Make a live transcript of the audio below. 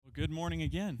Well, good morning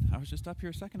again. I was just up here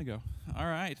a second ago. All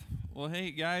right. Well,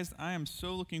 hey guys, I am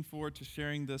so looking forward to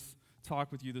sharing this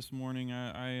talk with you this morning.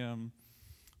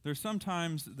 There's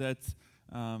sometimes that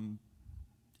I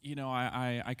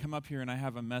come up here and I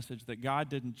have a message that God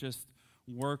didn't just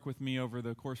work with me over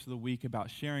the course of the week about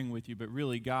sharing with you, but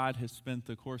really God has spent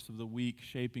the course of the week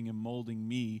shaping and molding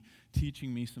me,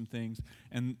 teaching me some things.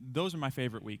 And those are my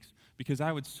favorite weeks because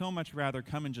I would so much rather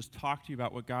come and just talk to you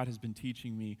about what God has been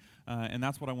teaching me. And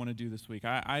that's what I want to do this week.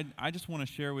 I just want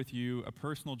to share with you a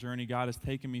personal journey God has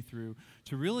taken me through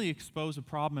to really expose a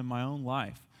problem in my own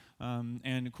life.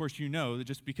 And of course, you know that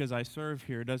just because I serve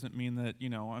here doesn't mean that,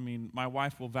 my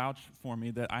wife will vouch for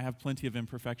me that I have plenty of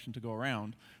imperfection to go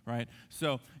around, right?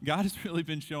 So God has really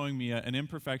been showing me an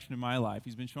imperfection in my life.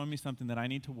 He's been showing me something that I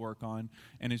need to work on,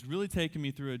 and He's really taken me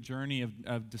through a journey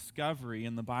of discovery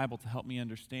in the Bible to help me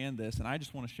understand this, and I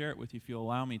just want to share it with you if you'll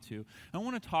allow me to. I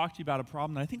want to talk to you about a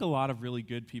problem that I think a lot of really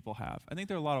good people have. I think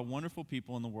there are a lot of wonderful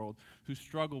people in the world who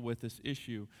struggle with this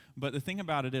issue, but the thing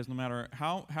about it is no matter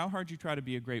how hard you try to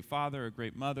be a great father, a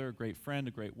great mother, a great friend,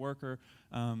 a great worker,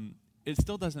 it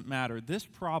still doesn't matter. This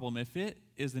problem, if it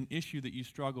is an issue that you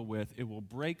struggle with, it will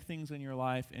break things in your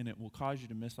life and it will cause you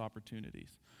to miss opportunities.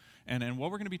 And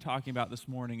what we're going to be talking about this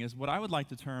morning is what I would like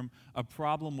to term a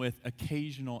problem with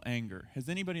occasional anger. Has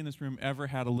anybody in this room ever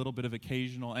had a little bit of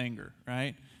occasional anger,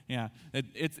 right? Yeah.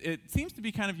 It seems to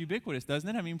be kind of ubiquitous, doesn't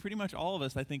it? I mean, pretty much all of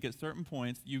us, I think, at certain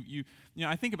points,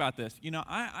 I think about this.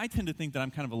 I tend to think that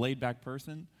I'm kind of a laid-back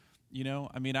person.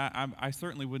 I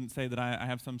certainly wouldn't say that I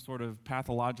have some sort of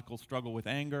pathological struggle with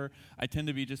anger. I tend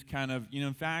to be just kind of,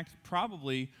 in fact,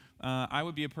 probably I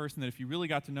would be a person that if you really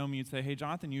got to know me, you'd say, hey,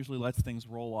 Jonathan usually lets things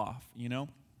roll off,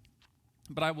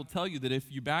 But I will tell you that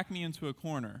if you back me into a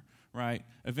corner, right,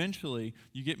 eventually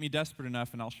you get me desperate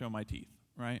enough and I'll show my teeth,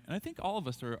 right? And I think all of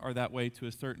us are that way to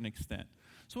a certain extent.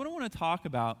 So what I want to talk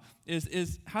about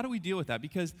is how do we deal with that?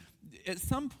 Because at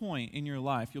some point in your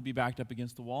life, you'll be backed up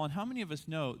against the wall. And how many of us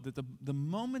know that the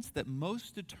moments that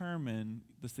most determine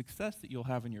the success that you'll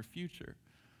have in your future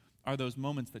are those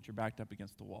moments that you're backed up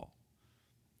against the wall?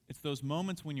 It's those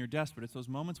moments when you're desperate. It's those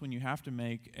moments when you have to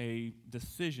make a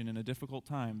decision in a difficult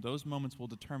time. Those moments will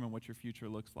determine what your future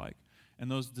looks like.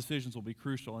 And those decisions will be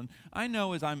crucial. And I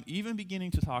know as I'm even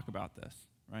beginning to talk about this,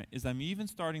 right, as I'm even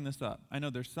starting this up, I know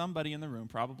there's somebody in the room,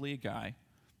 probably a guy,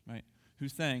 right,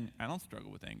 who's saying, I don't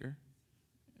struggle with anger.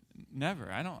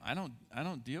 Never. I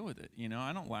don't deal with it.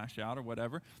 I don't lash out or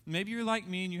whatever. Maybe you're like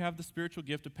me and you have the spiritual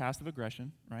gift of passive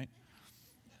aggression, right?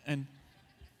 And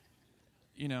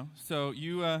so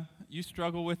you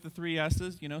struggle with the 3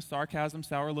 S's, sarcasm,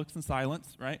 sour looks, and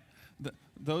silence, right?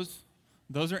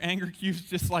 Those are anger cues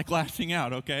just like lashing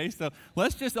out, okay? So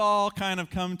let's just all kind of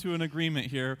come to an agreement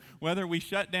here. Whether we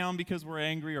shut down because we're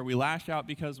angry or we lash out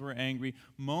because we're angry,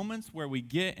 moments where we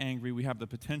get angry, we have the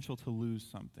potential to lose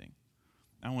something.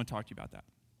 I want to talk to you about that.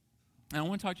 And I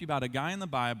want to talk to you about a guy in the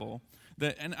Bible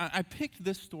and I picked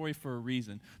this story for a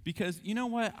reason. Because you know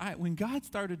what? When God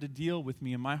started to deal with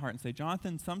me in my heart and say,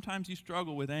 Jonathan, sometimes you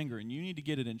struggle with anger and you need to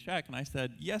get it in check. And I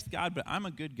said, yes, God, but I'm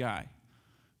a good guy,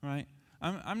 right?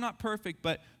 I'm not perfect,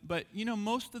 but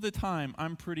most of the time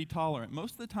I'm pretty tolerant.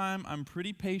 Most of the time I'm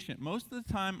pretty patient. Most of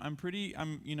the time I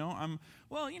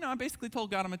basically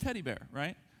told God I'm a teddy bear,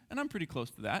 right? And I'm pretty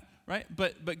close to that, right?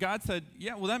 But God said,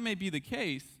 yeah, well, that may be the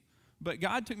case. But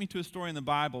God took me to a story in the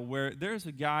Bible where there's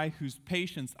a guy whose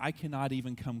patience I cannot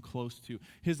even come close to.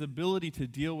 His ability to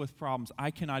deal with problems, I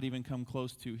cannot even come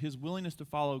close to. His willingness to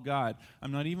follow God,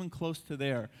 I'm not even close to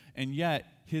there. And yet,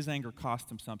 his anger cost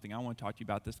him something. I want to talk to you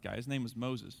about this guy. His name was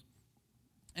Moses.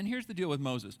 And here's the deal with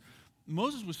Moses.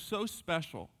 Moses was so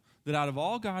special that out of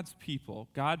all God's people,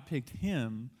 God picked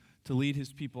him to lead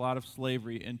his people out of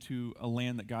slavery into a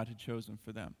land that God had chosen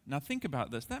for them. Now think about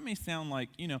this. That may sound like,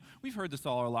 we've heard this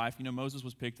all our life. Moses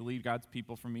was picked to lead God's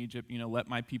people from Egypt, let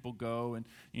my people go. And,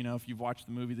 if you've watched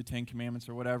the movie The Ten Commandments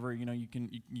or whatever, you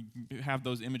can have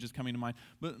those images coming to mind.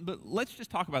 But let's just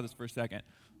talk about this for a second.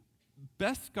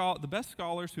 The best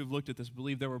scholars who have looked at this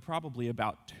believe there were probably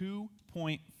about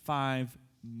 2.5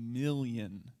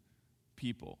 million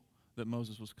people that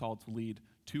Moses was called to lead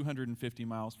 250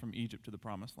 miles from Egypt to the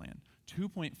Promised Land.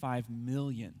 2.5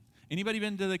 million. Anybody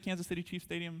been to the Kansas City Chiefs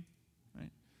Stadium? Right?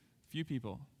 Few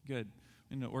people. Good.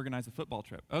 Organize a football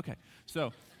trip. Okay.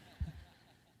 So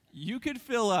you could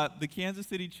fill up the Kansas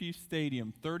City Chiefs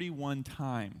Stadium 31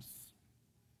 times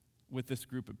with this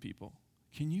group of people.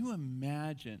 Can you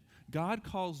imagine? God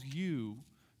calls you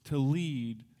to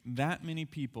lead that many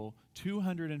people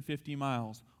 250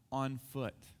 miles on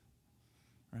foot.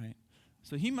 Right?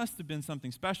 So he must have been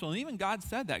something special. And even God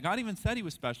said that. God even said he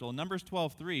was special. In Numbers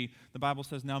 12:3, the Bible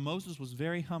says, now Moses was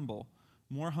very humble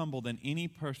more humble than any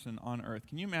person on earth.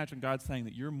 Can you imagine God saying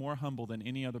that you're more humble than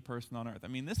any other person on earth? I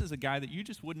mean, this is a guy that you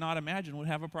just would not imagine would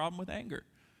have a problem with anger.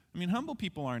 I mean, humble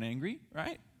people aren't angry,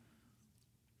 right?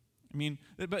 I mean,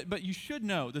 but you should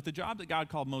know that the job that God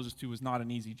called Moses to was not an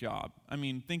easy job. I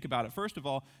mean, think about it. First of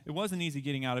all, it wasn't easy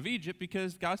getting out of Egypt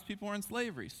because God's people were in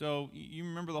slavery. So you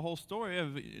remember the whole story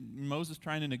of Moses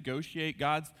trying to negotiate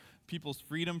God's people's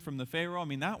freedom from the Pharaoh. I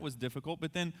mean, that was difficult.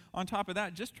 But then on top of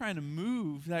that, just trying to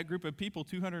move that group of people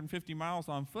 250 miles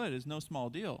on foot is no small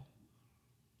deal.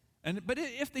 But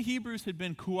if the Hebrews had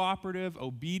been cooperative,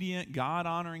 obedient,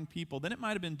 God-honoring people, then it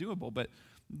might have been doable. But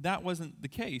that wasn't the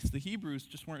case. The Hebrews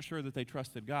just weren't sure that they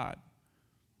trusted God.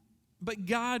 But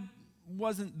God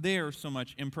wasn't there so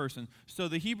much in person. So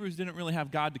the Hebrews didn't really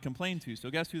have God to complain to. So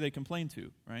guess who they complained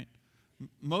to, right?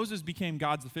 Moses became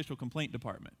God's official complaint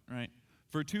department, right?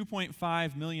 For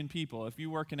 2.5 million people, if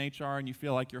you work in HR and you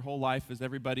feel like your whole life is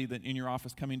everybody that in your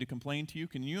office coming to complain to you,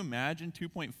 can you imagine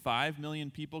 2.5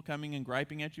 million people coming and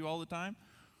griping at you all the time?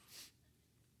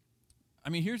 I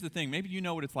mean, here's the thing. Maybe you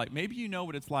know what it's like. Maybe you know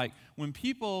what it's like when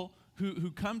people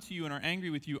who come to you and are angry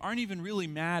with you aren't even really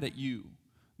mad at you.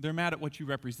 They're mad at what you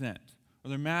represent. Or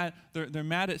they're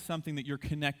mad at something that you're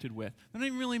connected with. They're not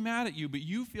even really mad at you, but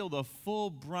you feel the full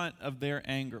brunt of their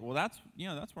anger. Well, that's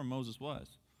where Moses was.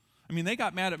 I mean, they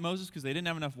got mad at Moses because they didn't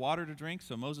have enough water to drink,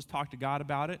 so Moses talked to God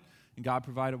about it, and God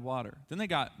provided water. Then they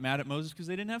got mad at Moses because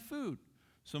they didn't have food.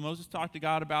 So Moses talked to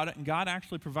God about it, and God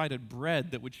actually provided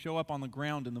bread that would show up on the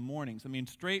ground in the mornings. I mean,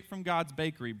 straight from God's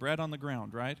bakery, bread on the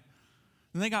ground, right?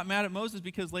 And they got mad at Moses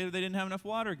because later they didn't have enough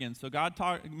water again. So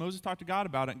Moses talked to God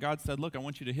about it, and God said, look, I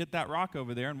want you to hit that rock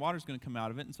over there, and water's going to come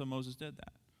out of it. And so Moses did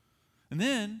that. And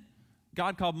then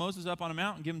God called Moses up on a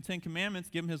mountain, gave him 10 commandments,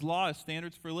 gave him his law, his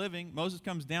standards for living. Moses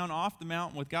comes down off the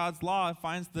mountain with God's law and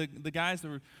finds the guys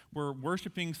that were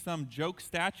worshiping some joke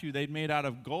statue they'd made out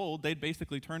of gold. They'd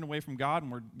basically turned away from God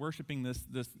and were worshiping this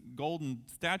golden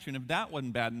statue. And if that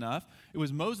wasn't bad enough, it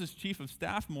was Moses' chief of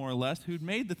staff, more or less, who'd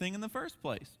made the thing in the first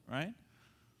place, right?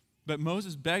 But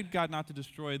Moses begged God not to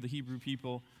destroy the Hebrew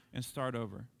people and start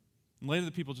over. And later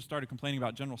the people just started complaining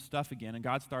about general stuff again, and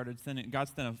God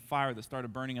sent a fire that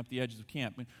started burning up the edges of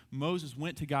camp. And Moses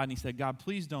went to God and he said, God,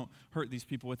 please don't hurt these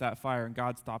people with that fire, and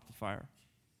God stopped the fire.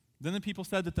 Then the people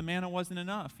said that the manna wasn't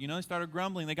enough. You know, they started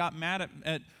grumbling. They got mad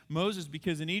at Moses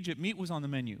because in Egypt meat was on the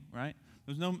menu, right?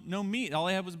 There was no meat. All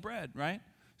they had was bread, right?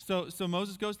 So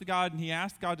Moses goes to God and he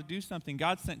asked God to do something.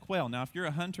 God sent quail. Now, if you're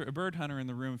a bird hunter in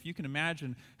the room, if you can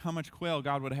imagine how much quail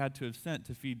God would have had to have sent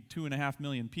to feed 2.5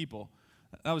 million people,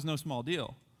 that was no small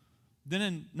deal. Then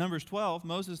in Numbers 12,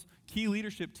 Moses' key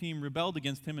leadership team rebelled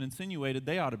against him and insinuated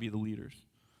they ought to be the leaders.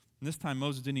 And this time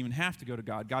Moses didn't even have to go to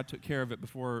God. God took care of it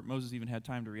before Moses even had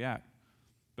time to react.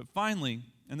 But finally,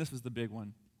 and this is the big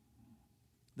one,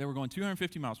 they were going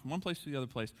 250 miles from one place to the other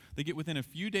place. They get within a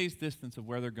few days' distance of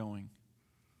where they're going.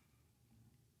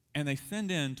 And they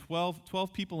send in 12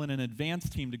 people in an advance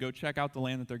team to go check out the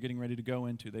land that they're getting ready to go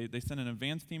into. They sent an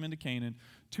advance team into Canaan.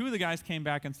 2 of the guys came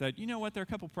back and said, you know what, there are a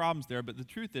couple problems there, but the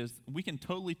truth is we can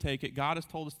totally take it. God has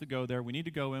told us to go there. We need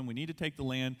to go in. We need to take the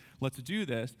land. Let's do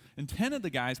this. And 10 of the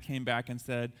guys came back and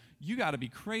said, you got to be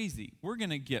crazy. We're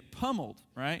going to get pummeled,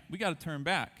 right? We got to turn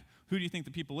back. Who do you think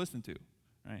the people listened to,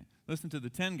 right? Listen to the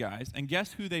 10 guys, and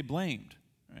guess who they blamed,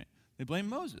 right? They blamed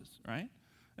Moses, right?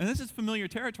 And this is familiar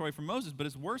territory for Moses, but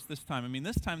it's worse this time. I mean,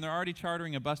 this time they're already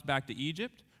chartering a bus back to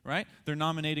Egypt, right? They're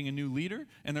nominating a new leader,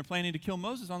 and they're planning to kill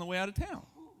Moses on the way out of town,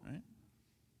 right?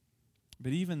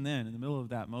 But even then, in the middle of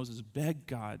that, Moses begged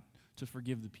God to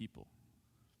forgive the people.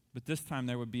 But this time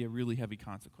there would be a really heavy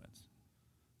consequence.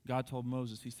 God told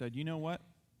Moses, he said, you know what?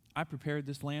 I prepared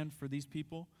this land for these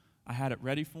people. I had it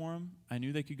ready for them. I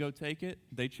knew they could go take it.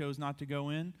 They chose not to go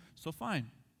in, so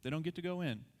fine. They don't get to go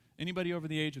in. Anybody over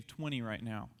the age of 20 right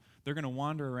now, they're going to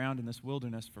wander around in this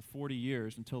wilderness for 40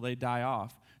 years until they die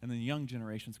off, and then the young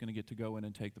generation is going to get to go in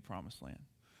and take the promised land.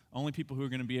 Only people who are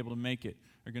going to be able to make it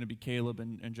are going to be Caleb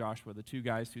and Joshua, the 2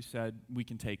 guys who said, we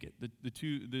can take it. The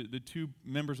two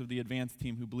members of the advanced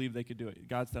team who believed they could do it.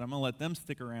 God said, I'm going to let them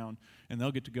stick around, and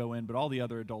they'll get to go in, but all the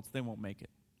other adults, they won't make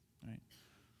it. Right?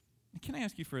 Can I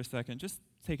ask you for a second, just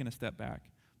taking a step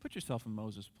back, put yourself in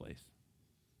Moses' place.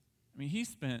 I mean, he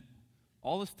spent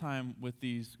all this time with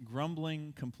these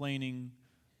grumbling, complaining,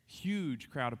 huge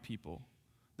crowd of people.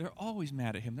 They're always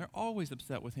mad at him. They're always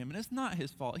upset with him. And it's not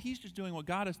his fault. He's just doing what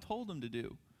God has told him to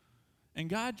do. And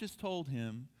God just told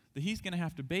him that he's going to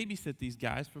have to babysit these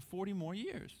guys for 40 more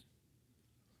years.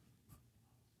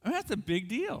 I mean, that's a big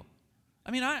deal.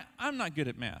 I mean, I'm not good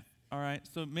at math, all right?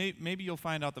 So maybe you'll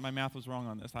find out that my math was wrong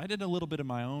on this. I did a little bit of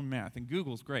my own math, and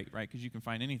Google's great, right? Because you can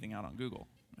find anything out on Google,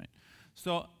 right?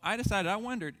 So I decided, I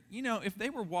wondered, if they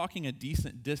were walking a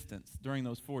decent distance during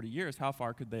those 40 years, how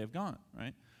far could they have gone,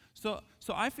 right? So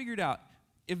I figured out,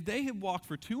 if they had walked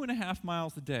for 2.5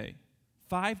 miles a day,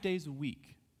 5 days a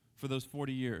week for those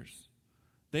 40 years,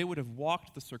 they would have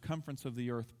walked the circumference of the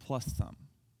earth plus some.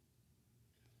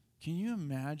 Can you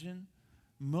imagine?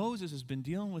 Moses has been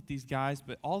dealing with these guys,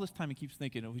 but all this time he keeps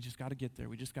thinking, we just got to get there.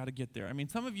 We just got to get there. I mean,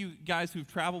 some of you guys who've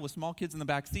traveled with small kids in the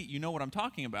back seat, you know what I'm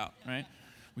talking about, right?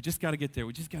 We just got to get there.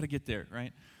 We just got to get there,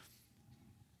 right?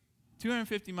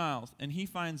 250 miles, and he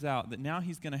finds out that now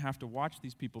he's going to have to watch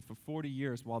these people for 40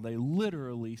 years while they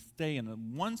literally stay in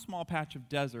one small patch of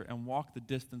desert and walk the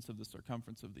distance of the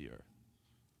circumference of the earth.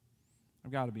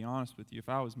 I've got to be honest with you. If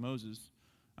I was Moses,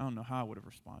 I don't know how I would have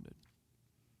responded.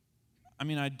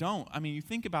 I don't. You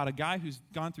think about a guy who's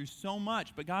gone through so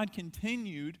much, but God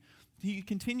continued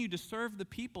to serve the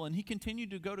people, and he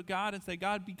continued to go to God and say,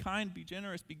 God, be kind, be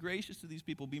generous, be gracious to these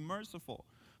people, be merciful.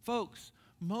 Folks,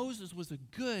 Moses was a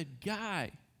good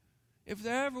guy. If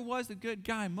there ever was a good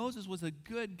guy, Moses was a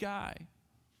good guy.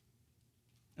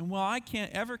 And while I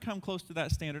can't ever come close to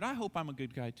that standard, I hope I'm a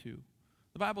good guy too.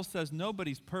 The Bible says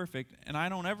nobody's perfect, and I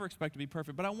don't ever expect to be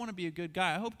perfect, but I want to be a good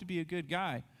guy. I hope to be a good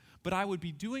guy. But I would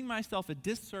be doing myself a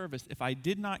disservice if I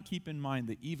did not keep in mind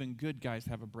that even good guys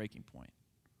have a breaking point.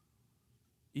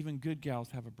 Even good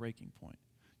gals have a breaking point.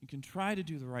 You can try to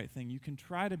do the right thing. You can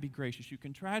try to be gracious. You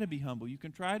can try to be humble. You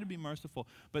can try to be merciful.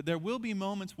 But there will be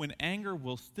moments when anger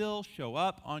will still show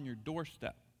up on your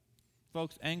doorstep.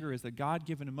 Folks, anger is a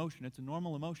God-given emotion. It's a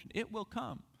normal emotion. It will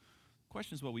come. The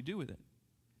question is what we do with it.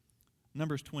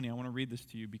 Numbers 20, I want to read this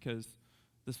to you because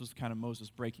this was kind of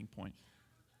Moses' breaking point.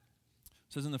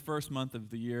 It says, in the first month of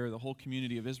the year, the whole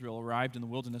community of Israel arrived in the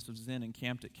wilderness of Zin and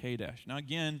camped at Kadesh. Now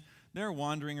again, they're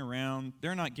wandering around.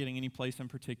 They're not getting any place in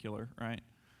particular, right?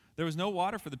 There was no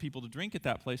water for the people to drink at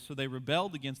that place, so they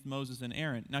rebelled against Moses and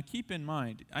Aaron. Now keep in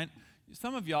mind,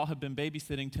 some of y'all have been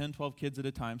babysitting 10, 12 kids at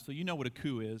a time, so you know what a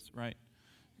coup is, right?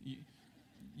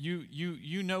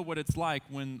 You know what it's like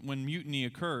when mutiny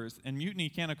occurs, and mutiny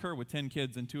can occur with 10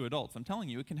 kids and 2 adults. I'm telling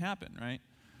you, it can happen, right?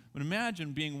 But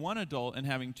imagine being one adult and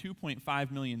having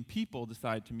 2.5 million people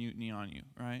decide to mutiny on you,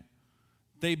 right?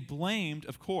 They blamed,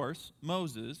 of course,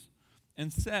 Moses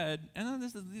and said, and then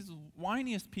these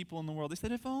whiniest people in the world, they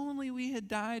said, if only we had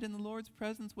died in the Lord's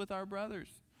presence with our brothers,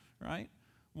 right?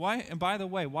 Why? And by the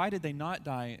way, why did they not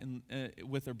die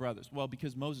with their brothers? Well,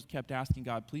 because Moses kept asking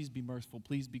God, please be merciful,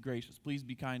 please be gracious, please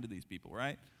be kind to these people,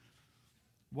 right?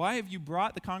 Why have you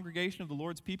brought the congregation of the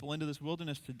Lord's people into this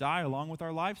wilderness to die along with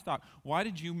our livestock? Why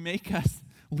did you make us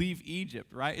leave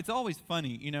Egypt, right? It's always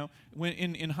funny, when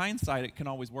in hindsight it can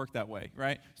always work that way,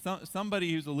 right?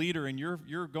 Somebody who's a leader and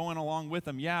you're going along with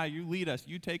them, yeah, you lead us,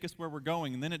 you take us where we're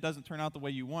going, and then it doesn't turn out the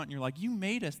way you want, and you're like, you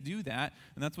made us do that,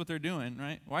 and that's what they're doing,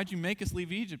 right? Why'd you make us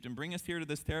leave Egypt and bring us here to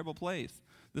this terrible place?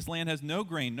 This land has no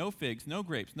grain, no figs, no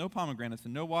grapes, no pomegranates,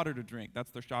 and no water to drink.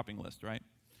 That's their shopping list, right?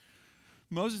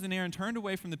 Moses and Aaron turned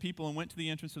away from the people and went to the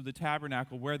entrance of the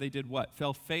tabernacle, where they did what?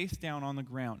 Fell face down on the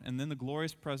ground. And then the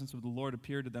glorious presence of the Lord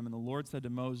appeared to them, and the Lord said to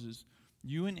Moses,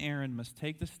 you and Aaron must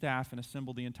take the staff and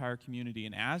assemble the entire community.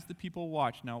 And as the people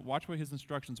watched, now watch what his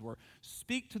instructions were,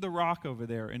 speak to the rock over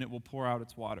there, and it will pour out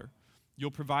its water.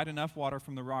 You'll provide enough water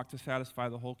from the rock to satisfy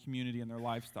the whole community and their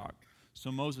livestock.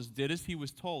 So Moses did as he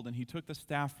was told, and he took the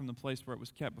staff from the place where it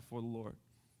was kept before the Lord.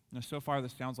 Now, so far,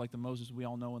 this sounds like the Moses we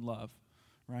all know and love.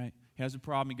 Right? He has a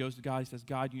problem. He goes to God. He says,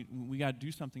 God, we got to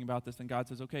do something about this. And God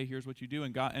says, okay, here's what you do.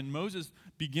 And Moses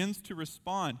begins to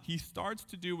respond. He starts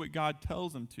to do what God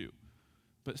tells him to.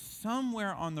 But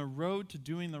somewhere on the road to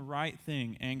doing the right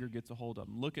thing, anger gets a hold of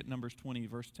him. Look at Numbers 20,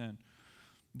 verse 10.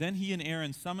 Then he and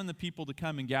Aaron summoned the people to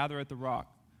come and gather at the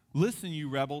rock. Listen, you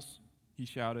rebels, he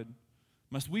shouted.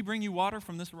 Must we bring you water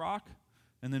from this rock?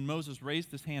 And then Moses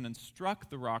raised his hand and struck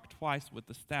the rock twice with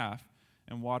the staff,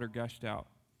 and water gushed out.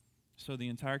 So the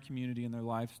entire community and their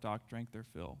livestock drank their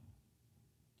fill.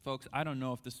 Folks, I don't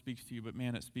know if this speaks to you, but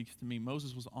man, it speaks to me.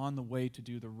 Moses was on the way to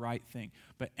do the right thing,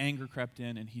 but anger crept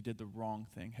in and he did the wrong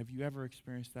thing. Have you ever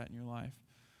experienced that in your life?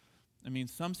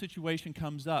 Some situation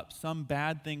comes up, some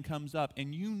bad thing comes up,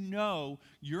 and you know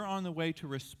you're on the way to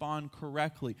respond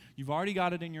correctly. You've already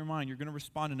got it in your mind. You're going to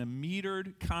respond in a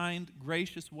metered, kind,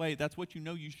 gracious way. That's what you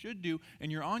know you should do,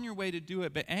 and you're on your way to do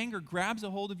it. But anger grabs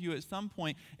a hold of you at some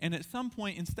point, and at some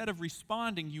point, instead of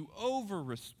responding, you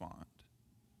over-respond.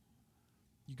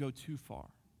 You go too far.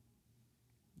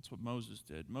 That's what Moses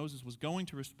did. Moses was going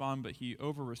to respond, but he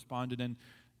over-responded, and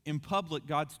in public,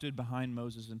 God stood behind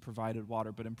Moses and provided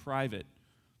water, but in private,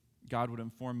 God would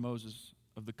inform Moses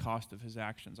of the cost of his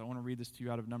actions. I want to read this to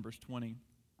you out of Numbers 20.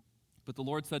 But the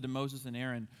Lord said to Moses and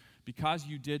Aaron, because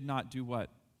you did not do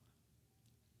what?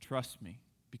 trust me.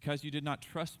 Because you did not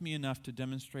trust me enough to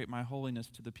demonstrate my holiness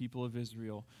to the people of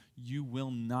Israel, you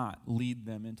will not lead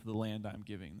them into the land I'm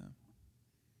giving them.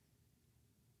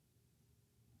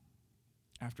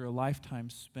 After a lifetime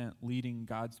spent leading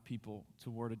God's people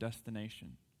toward a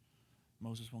destination,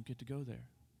 Moses won't get to go there.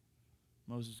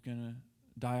 Moses is going to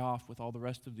die off with all the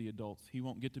rest of the adults. He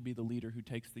won't get to be the leader who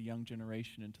takes the young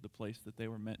generation into the place that they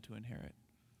were meant to inherit.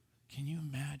 Can you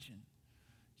imagine?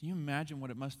 Can you imagine what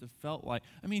it must have felt like?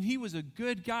 I mean, he was a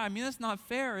good guy. I mean, that's not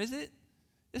fair, is it?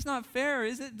 It's not fair,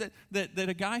 is it, that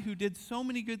a guy who did so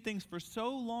many good things for so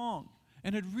long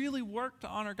and had really worked to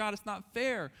honor God, it's not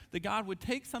fair that God would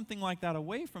take something like that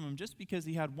away from him just because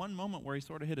he had one moment where he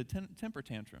sort of hit a temper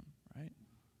tantrum, right?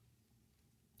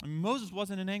 I mean, Moses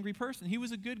wasn't an angry person. He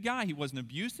was a good guy. He wasn't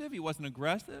abusive. He wasn't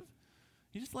aggressive.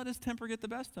 He just let his temper get the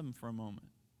best of him for a moment.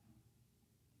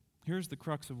 Here's the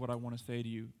crux of what I want to say to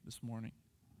you this morning.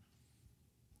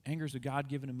 Anger is a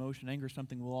God-given emotion. Anger is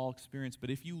something we'll all experience.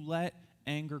 But if you let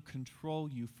anger control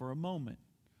you for a moment,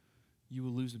 you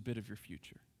will lose a bit of your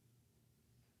future.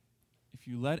 If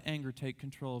you let anger take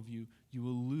control of you, you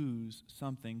will lose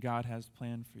something God has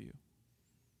planned for you.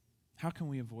 How can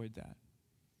we avoid that?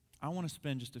 I want to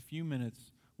spend just a few minutes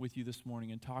with you this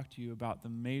morning and talk to you about the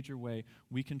major way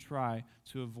we can try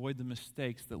to avoid the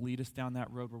mistakes that lead us down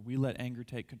that road where we let anger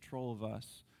take control of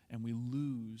us and we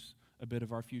lose a bit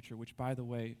of our future, which, by the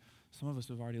way, some of us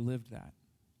have already lived that,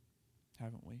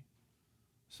 haven't we?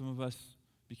 Some of us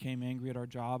became angry at our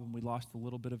job and we lost a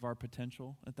little bit of our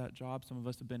potential at that job. Some of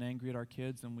us have been angry at our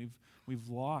kids and we've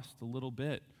lost a little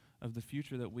bit of the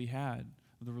future that we had,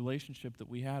 of the relationship that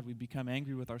we had. We've become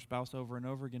angry with our spouse over and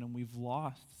over again and we've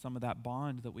lost some of that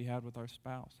bond that we had with our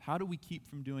spouse. How do we keep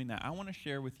from doing that? I want to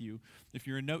share with you, if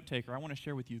you're a note taker, I want to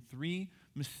share with you 3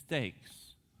 mistakes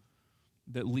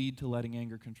that lead to letting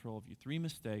anger control of you. 3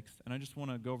 mistakes, and I just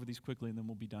want to go over these quickly and then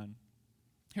we'll be done.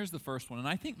 Here's the first one, and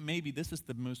I think maybe this is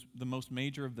the most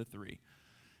major of the 3,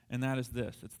 and that is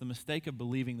this. It's the mistake of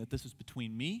believing that this is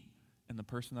between me and the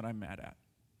person that I'm mad at.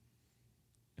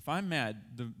 If I'm mad,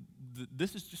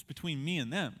 this is just between me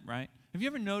and them, right? Have you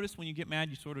ever noticed when you get mad,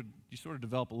 you sort of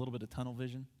develop a little bit of tunnel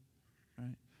vision,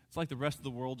 right? It's like the rest of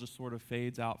the world just sort of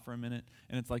fades out for a minute,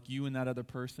 and it's like you and that other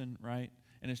person, right?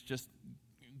 And it's just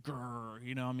grrr,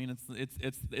 you know, I mean,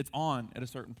 it's on at a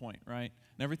certain point, right?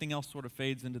 And everything else sort of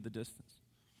fades into the distance.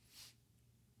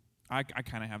 I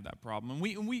kind of have that problem.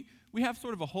 And we have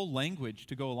sort of a whole language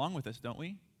to go along with this, don't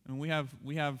we? And we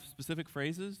have specific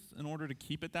phrases in order to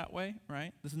keep it that way,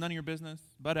 right? This is none of your business.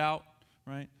 Butt out,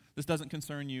 right? This doesn't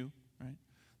concern you, right?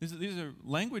 These are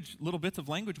little bits of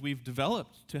language we've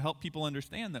developed to help people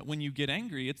understand that when you get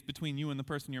angry, it's between you and the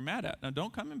person you're mad at. Now,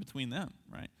 don't come in between them,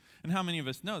 right? And how many of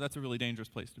us know that's a really dangerous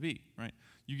place to be, right?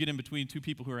 You get in between 2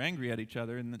 people who are angry at each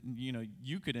other, and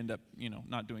you could end up,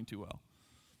 not doing too well.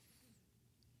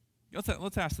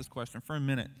 Let's ask this question for a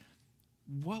minute.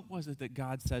 What was it that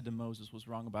God said to Moses was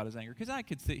wrong about his anger? Because I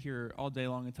could sit here all day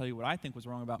long and tell you what I think was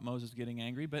wrong about Moses getting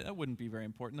angry, but that wouldn't be very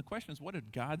important. The question is, what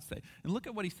did God say? And look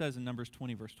at what he says in Numbers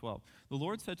 20, verse 12. The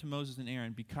Lord said to Moses and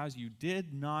Aaron, because you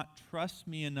did not trust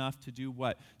me enough to do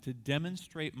what? To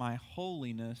demonstrate my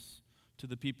holiness to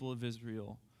the people of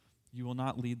Israel, you will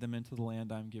not lead them into the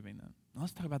land I'm giving them. Now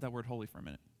let's talk about that word holy for a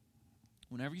minute.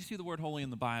 Whenever you see the word holy in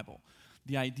the Bible,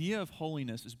 the idea of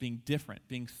holiness is being different,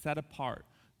 being set apart,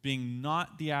 being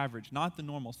not the average, not the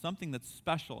normal, something that's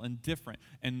special and different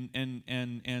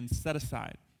and set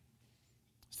aside.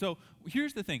 So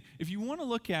here's the thing. If you want to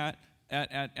look at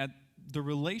the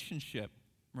relationship,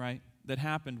 right, that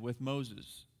happened with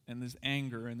Moses and this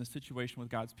anger and the situation with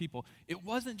God's people, it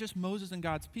wasn't just Moses and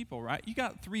God's people, right? You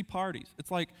got 3 parties.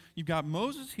 It's like you've got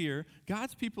Moses here,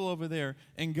 God's people over there,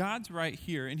 and God's right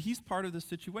here, and he's part of the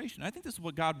situation. I think this is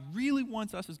what God really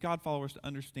wants us as God followers to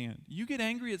understand. You get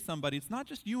angry at somebody, it's not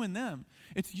just you and them.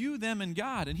 It's you, them, and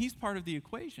God, and he's part of the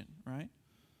equation, right?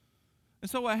 And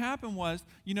so what happened was,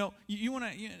 I want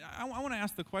to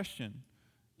ask the question,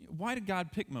 why did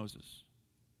God pick Moses?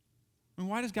 I mean,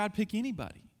 why does God pick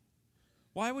anybody?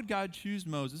 Why would God choose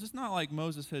Moses? It's not like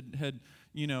Moses had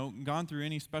gone through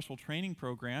any special training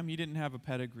program. He didn't have a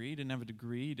pedigree. He didn't have a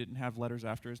degree. He didn't have letters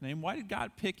after his name. Why did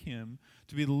God pick him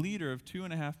to be the leader of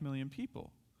 2.5 million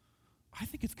people? I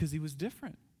think it's because he was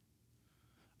different.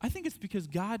 I think it's because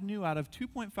God knew out of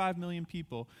 2.5 million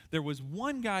people, there was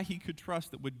one guy he could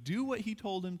trust that would do what he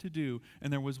told him to do,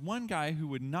 and there was one guy who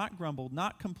would not grumble,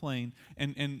 not complain,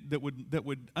 and that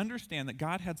would understand that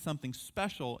God had something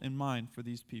special in mind for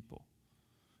these people.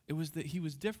 It was that he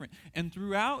was different. And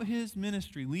throughout his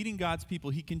ministry, leading God's people,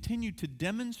 he continued to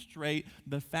demonstrate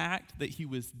the fact that he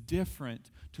was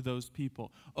different to those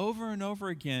people. Over and over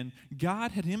again,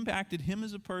 God had impacted him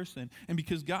as a person. And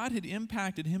because God had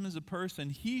impacted him as a person,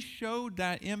 he showed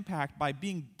that impact by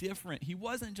being different. He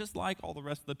wasn't just like all the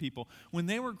rest of the people. When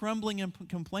they were grumbling and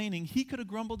complaining, he could have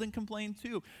grumbled and complained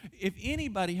too. If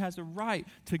anybody has a right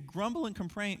to grumble and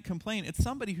complain, it's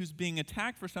somebody who's being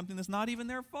attacked for something that's not even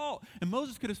their fault. And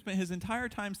Moses could have spent his entire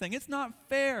time saying, it's not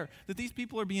fair that these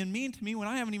people are being mean to me when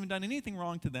I haven't even done anything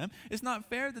wrong to them. It's not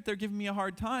fair that they're giving me a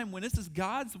hard time when this is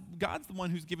God's the one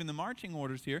who's giving the marching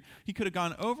orders here. He could have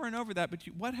gone over and over that, but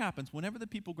what happens? Whenever the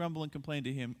people grumble and complain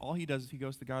to him, all he does is he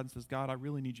goes to God and says, God, I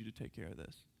really need you to take care of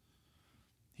this.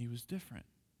 He was different.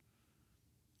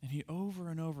 And he over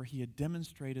and over, he had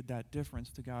demonstrated that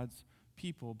difference to God's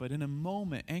people. But in a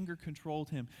moment, anger controlled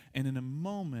him. And in a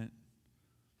moment,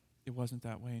 it wasn't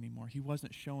that way anymore. He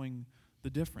wasn't showing the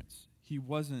difference. He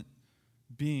wasn't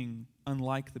being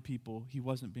unlike the people. He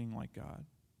wasn't being like God.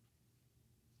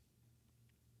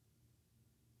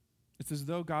 It's as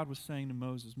though God was saying to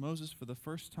Moses, Moses, for the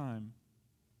first time,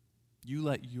 you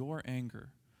let your anger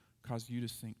cause you to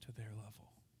sink to their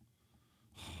level.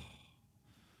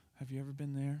 Have you ever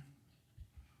been there?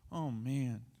 Oh,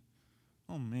 man.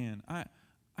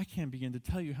 I can't begin to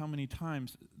tell you how many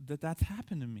times that's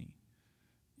happened to me.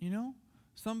 You know,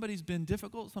 somebody's been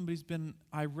difficult, somebody's been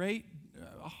irate,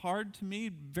 hard to me,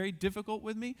 very difficult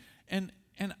with me, and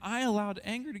I allowed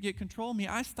anger to get control of me.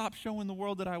 I stopped showing the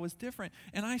world that I was different,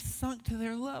 and I sunk to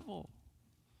their level.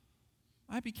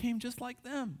 I became just like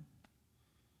them.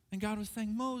 And God was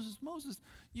saying, Moses,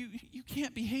 you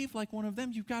can't behave like one of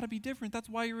them. You've got to be different. That's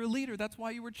why you're a leader. That's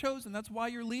why you were chosen. That's why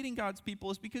you're leading God's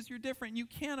people, is because you're different. You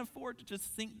can't afford to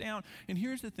just sink down. And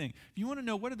here's the thing. If you want to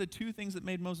know what are the two things that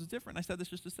made Moses different, I said this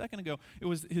just a second ago. It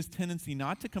was his tendency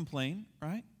not to complain,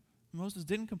 right? Moses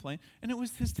didn't complain. And it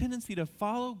was his tendency to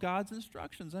follow God's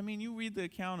instructions. I mean, you read the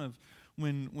account of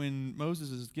when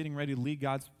Moses is getting ready to lead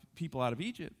God's people out of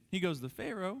Egypt. He goes to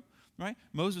Pharaoh. Right?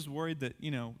 Moses worried that,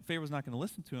 Pharaoh's not going to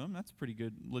listen to him. That's a pretty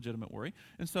good, legitimate worry.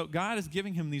 And so God is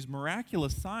giving him these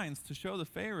miraculous signs to show the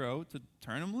Pharaoh to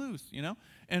turn him loose,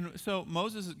 And so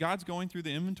God's going through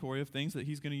the inventory of things that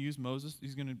he's going to use Moses.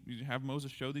 He's going to have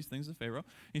Moses show these things to Pharaoh.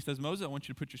 He says, Moses, I want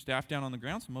you to put your staff down on the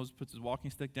ground. So Moses puts his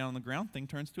walking stick down on the ground. Thing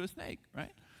turns to a snake,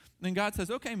 right? And then God says,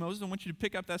 okay, Moses, I want you to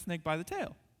pick up that snake by the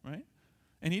tail, right?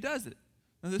 And he does it.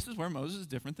 Now this is where Moses is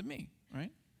different than me, right?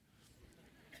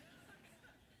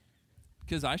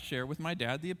 Because I share with my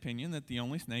dad the opinion that the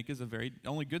only good snake is a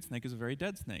very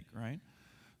dead snake, right?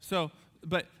 So,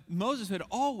 but Moses had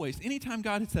always, anytime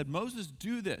God had said, Moses,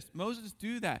 do this, Moses,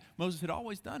 do that, Moses had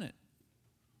always done it.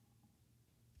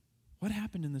 What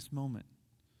happened in this moment?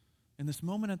 In this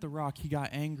moment at the rock, he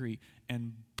got angry,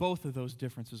 and both of those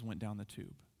differences went down the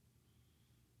tube.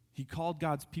 He called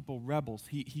God's people rebels.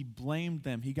 He blamed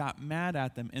them. He got mad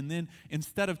at them. And then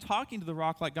instead of talking to the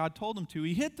rock like God told him to,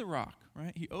 he hit the rock,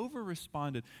 right? He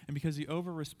over-responded. And because he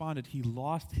over-responded, he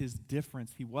lost his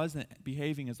difference. He wasn't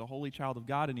behaving as a holy child of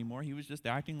God anymore. He was just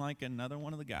acting like another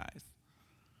one of the guys.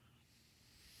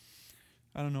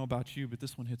 I don't know about you, but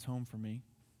this one hits home for me.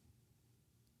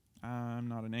 I'm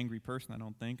not an angry person, I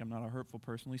don't think. I'm not a hurtful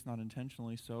person, at least not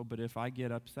intentionally so. But if I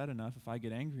get upset enough, if I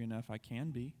get angry enough, I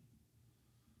can be.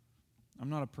 I'm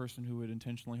not a person who would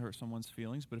intentionally hurt someone's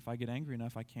feelings, but if I get angry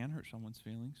enough, I can hurt someone's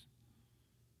feelings.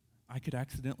 I could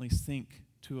accidentally sink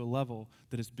to a level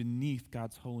that is beneath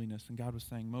God's holiness. And God was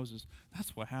saying, Moses,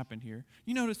 that's what happened here.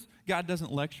 You notice God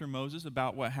doesn't lecture Moses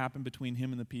about what happened between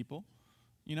him and the people.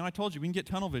 I told you, we can get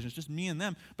tunnel vision. It's just me and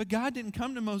them. But God didn't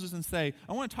come to Moses and say,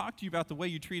 I want to talk to you about the way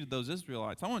you treated those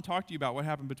Israelites. I want to talk to you about what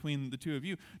happened between the two of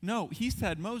you. No, he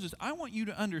said, Moses, I want you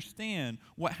to understand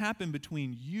what happened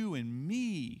between you and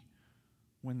me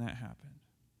when that happened.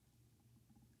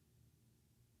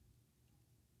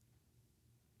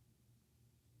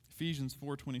 Ephesians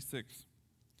 4:26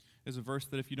 is a verse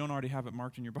that if you don't already have it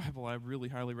marked in your Bible, I really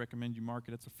highly recommend you mark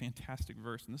it. It's a fantastic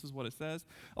verse, and this is what it says.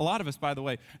 A lot of us, by the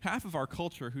way, half of our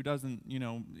culture who doesn't,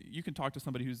 you can talk to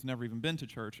somebody who's never even been to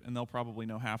church, and they'll probably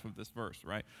know half of this verse,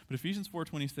 right? But Ephesians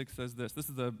 4:26 says this. This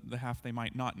is the half they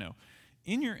might not know.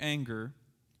 In your anger,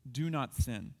 do not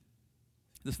sin.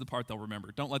 This is the part they'll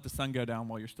remember. Don't let the sun go down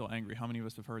while you're still angry. How many of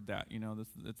us have heard that?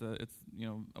 It's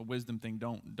a wisdom thing.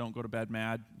 Don't go to bed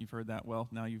mad. You've heard that. Well,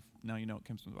 now you know it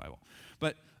comes from the Bible.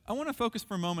 But I want to focus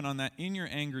for a moment on that. In your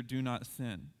anger, do not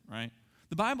sin. Right?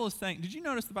 The Bible is saying. Did you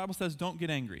notice the Bible says don't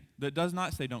get angry? That does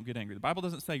not say don't get angry. The Bible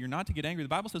doesn't say you're not to get angry. The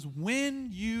Bible says when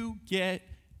you get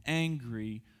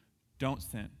angry, don't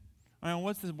sin. I mean,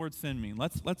 what's the word sin mean?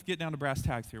 Let's get down to brass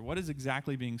tacks here. What is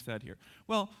exactly being said here?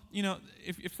 Well,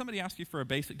 if somebody asks you for a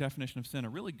basic definition of sin, a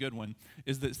really good one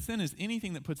is that sin is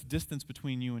anything that puts distance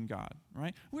between you and God,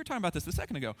 right? We were talking about this a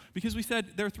second ago because we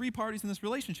said there are three parties in this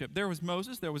relationship. There was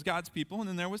Moses, there was God's people, and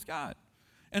then there was God.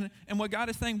 And what God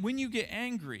is saying, when you get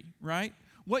angry, right,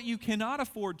 what you cannot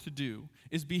afford to do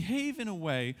is behave in a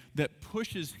way that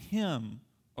pushes him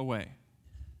away,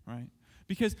 right?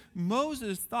 Because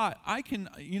Moses thought,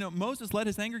 Moses let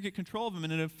his anger get control of him,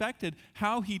 and it affected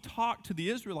how he talked to the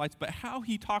Israelites, but how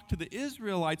he talked to the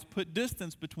Israelites put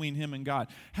distance between him and God.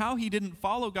 How he didn't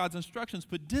follow God's instructions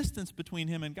put distance between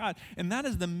him and God. And that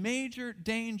is the major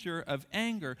danger of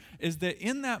anger, is that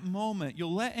in that moment,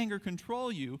 you'll let anger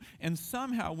control you, and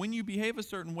somehow, when you behave a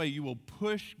certain way, you will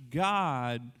push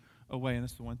God away, and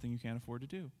that's the one thing you can't afford to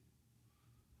do.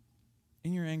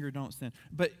 In your anger, don't sin.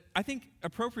 But I think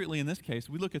appropriately in this case,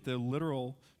 we look at the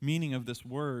literal meaning of this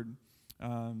word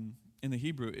in the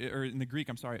Hebrew, or in the Greek,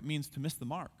 it means to miss the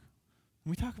mark. And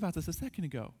we talked about this a second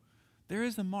ago. There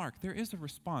is a mark. There is a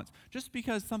response. Just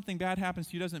because something bad happens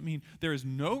to you doesn't mean there is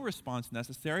no response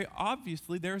necessary.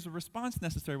 Obviously, there is a response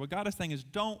necessary. What God is saying is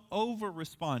don't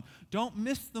over-respond. Don't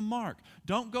miss the mark.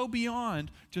 Don't go beyond.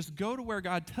 Just go to where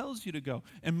God tells you to go.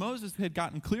 And Moses had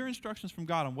gotten clear instructions from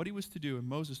God on what he was to do, and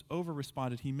Moses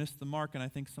over-responded. He missed the mark, and I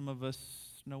think some of us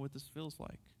know what this feels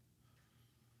like.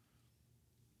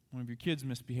 One of your kids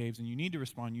misbehaves and you need to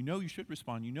respond. You know you should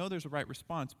respond. You know there's a right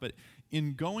response. But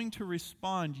in going to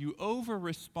respond, you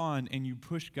over-respond and you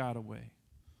push God away.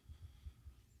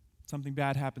 Something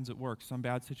bad happens at work. Some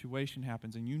bad situation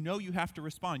happens and you know you have to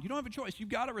respond. You don't have a choice. You've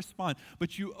got to respond.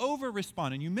 But you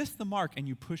over-respond and you miss the mark and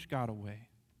you push God away.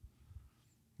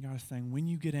 God is saying when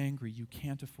you get angry, you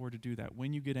can't afford to do that.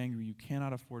 When you get angry, you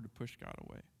cannot afford to push God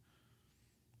away.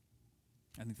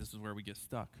 I think this is where we get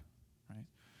stuck, right?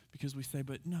 Because we say,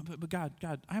 but God,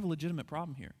 I have a legitimate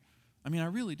problem here. I mean, I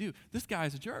really do. This guy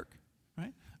is a jerk,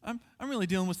 right? I'm really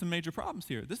dealing with some major problems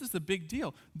here. This is a big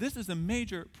deal. This is a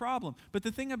major problem. But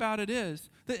the thing about it is,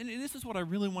 and this is what I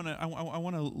really want to, I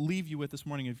want to leave you with this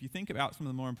morning. If you think about some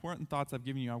of the more important thoughts I've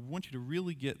given you, I want you to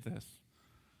really get this.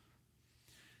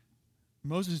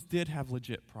 Moses did have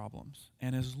legit problems.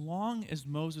 And as long as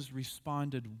Moses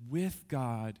responded with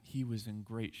God, he was in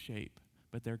great shape.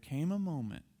 But there came a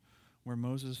moment where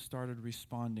Moses started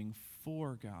responding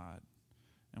for God.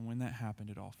 And when that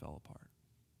happened, it all fell apart.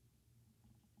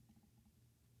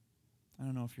 I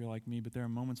don't know if you're like me, but there are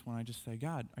moments when I just say,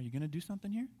 God, are you going to do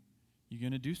something here? You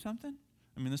going to do something?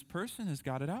 I mean, this person has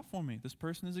got it out for me. This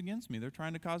person is against me. They're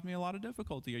trying to cause me a lot of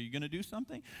difficulty. Are you going to do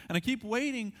something? And I keep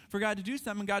waiting for God to do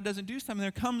something, and God doesn't do something.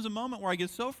 There comes a moment where I get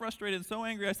so frustrated and so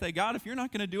angry, I say, God, if you're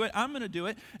not going to do it, I'm going to do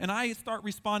it. And I start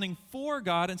responding for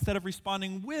God instead of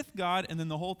responding with God, and then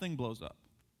the whole thing blows up.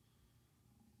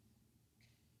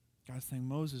 God's saying,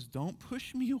 Moses, don't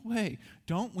push me away.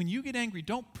 When you get angry,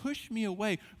 don't push me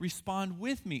away. Respond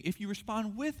with me. If you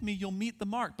respond with me, you'll meet the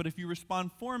mark. But if you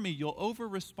respond for me, you'll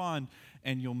over-respond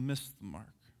and you'll miss the mark.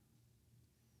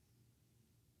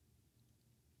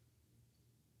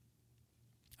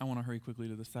 I want to hurry quickly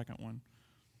to the second one.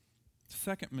 The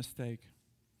second mistake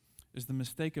is the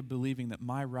mistake of believing that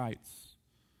my rights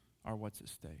are what's at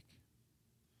stake.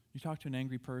 You talk to an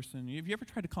angry person. Have you ever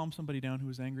tried to calm somebody down who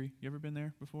is angry? You ever been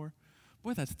there before?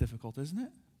 Boy, that's difficult, isn't it?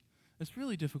 It's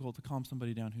really difficult to calm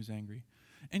somebody down who's angry.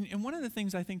 And one of the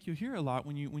things I think you hear a lot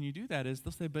when you do that is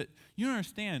they'll say, but you don't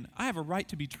understand. I have a right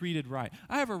to be treated right.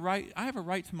 I have a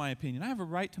right to my opinion. I have a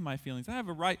right to my feelings. I have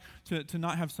a right to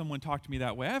not have someone talk to me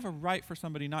that way. I have a right for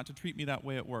somebody not to treat me that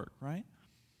way at work, right?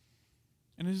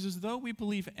 And it's as though we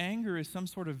believe anger is some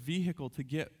sort of vehicle to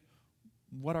get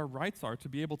what our rights are, to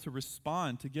be able to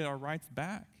respond, to get our rights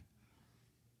back.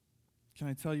 Can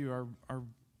I tell you, our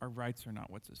rights are not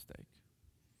what's at stake.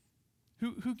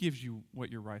 Who gives you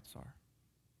what your rights are?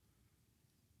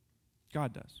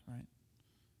 God does, right?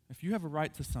 If you have a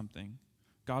right to something,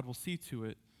 God will see to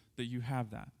it that you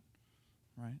have that,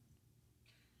 right?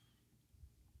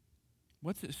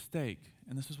 What's at stake,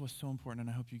 and this is what's so important, and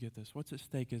I hope you get this, what's at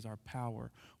stake is our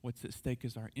power. What's at stake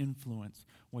is our influence.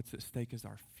 What's at stake is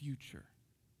our future.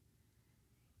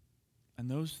 And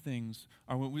those things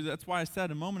are that's why I said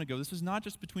a moment ago, this is not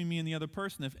just between me and the other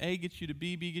person. If A gets you to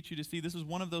B, B gets you to C, this is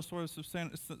one of those sorts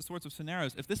of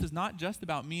scenarios. If this is not just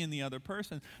about me and the other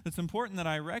person, it's important that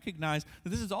I recognize that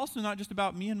this is also not just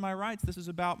about me and my rights. This is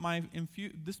about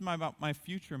about my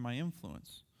future, my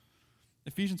influence.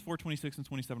 Ephesians 4:26 and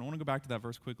 27. I want to go back to that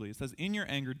verse quickly. It says, in your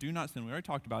anger, do not sin. We already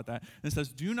talked about that. And it says,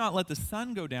 do not let the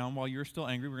sun go down while you're still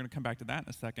angry. We're going to come back to that in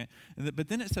a second. But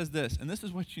then it says this, and this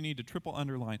is what you need to triple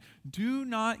underline. Do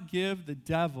not give the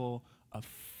devil a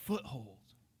foothold.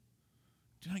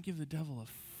 Do not give the devil a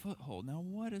foothold. Now,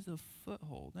 what is a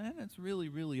foothold? And it's really,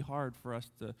 really hard for us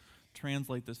to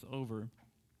translate this over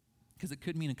because it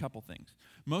could mean a couple things.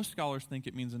 Most scholars think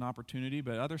it means an opportunity,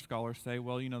 but other scholars say,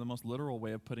 well, the most literal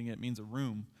way of putting it means a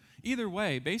room. Either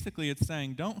way, basically it's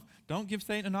saying don't give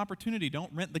Satan an opportunity.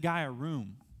 Don't rent the guy a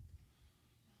room.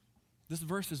 This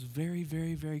verse is very,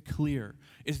 very, very clear.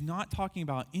 It's not talking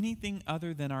about anything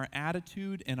other than our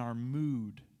attitude and our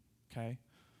mood, okay?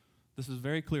 This is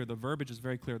very clear. The verbiage is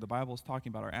very clear. The Bible is talking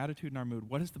about our attitude and our mood.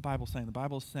 What is the Bible saying? The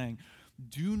Bible is saying,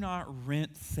 do not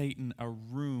rent Satan a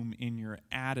room in your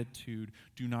attitude.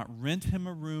 Do not rent him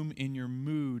a room in your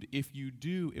mood. If you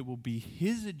do, it will be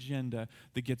his agenda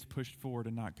that gets pushed forward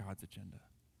and not God's agenda.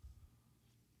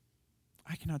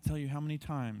 I cannot tell you how many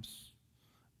times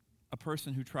a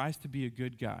person who tries to be a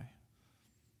good guy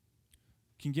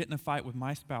can get in a fight with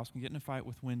my spouse, can get in a fight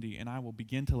with Wendy, and I will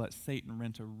begin to let Satan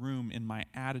rent a room in my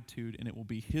attitude, and it will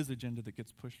be his agenda that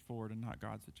gets pushed forward and not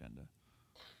God's agenda.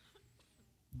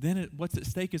 Then what's at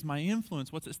stake is my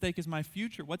influence. What's at stake is my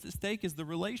future. What's at stake is the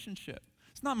relationship.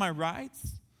 It's not my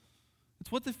rights.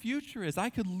 It's what the future is.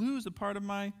 I could lose a part of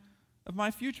my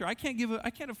future. I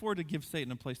can't afford to give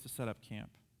Satan a place to set up camp.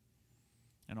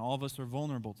 And all of us are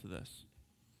vulnerable to this.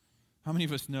 How many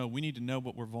of us know we need to know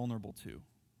what we're vulnerable to,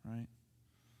 right?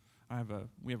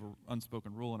 We have an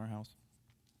unspoken rule in our house.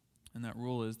 And that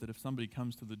rule is that if somebody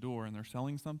comes to the door and they're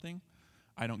selling something,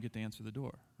 I don't get to answer the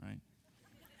door, right?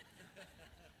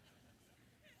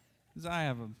 Because I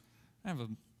have a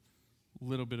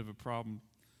little bit of a problem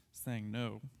saying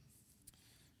no.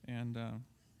 And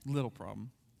little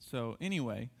problem. So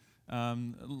anyway, a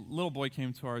little boy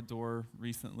came to our door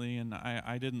recently, and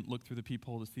I didn't look through the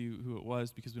peephole to see who it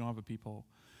was because we don't have a peephole.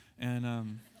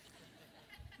 And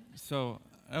so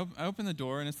I open the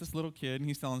door, and it's this little kid, and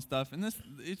he's selling stuff. And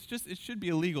it should be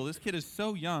illegal. This kid is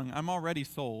so young. I'm already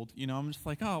sold. I'm just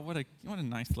like, oh, what a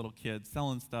nice little kid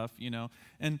selling stuff,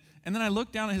 And then I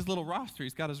look down at his little roster.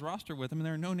 He's got his roster with him, and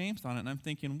there are no names on it. And I'm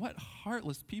thinking, what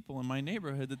heartless people in my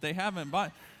neighborhood that they haven't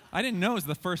bought. I didn't know it was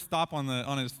the first stop on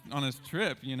his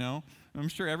trip, I'm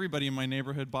sure everybody in my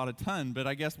neighborhood bought a ton, but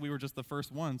I guess we were just the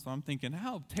first one. So I'm thinking,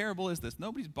 how terrible is this?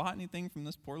 Nobody's bought anything from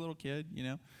this poor little kid,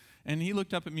 And he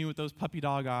looked up at me with those puppy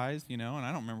dog eyes, and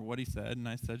I don't remember what he said. And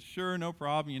I said, sure, no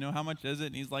problem. How much is it?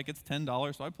 And he's like, it's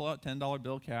 $10. So I pull out $10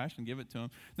 bill cash and give it to him.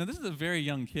 Now, this is a very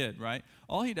young kid, right?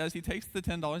 All he does, he takes the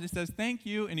 $10, he says, thank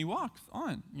you, and he walks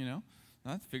on,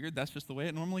 I figured that's just the way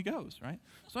it normally goes, right?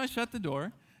 So I shut the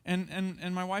door,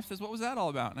 and my wife says, what was that all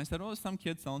about? And I said, well, it was some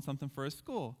kid selling something for his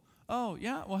school. Oh,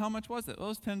 yeah? Well, how much was it? Well, it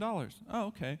was $10. Oh,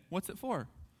 okay. What's it for?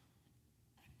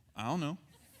 I don't know.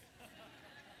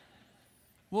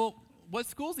 Well, what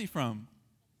school's he from?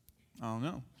 I don't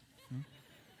know.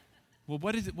 Well,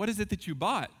 what is it that you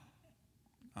bought?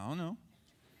 I don't know.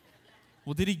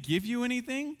 Well, did he give you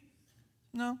anything?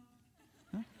 No.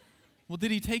 Well,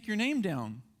 did he take your name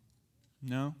down?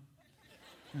 No.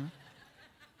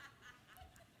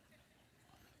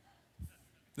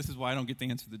 This is why I don't get to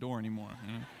answer the door anymore.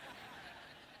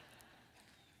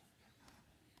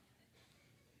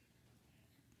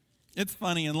 It's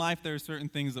funny, in life there are certain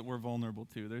things that we're vulnerable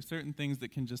to. There's certain things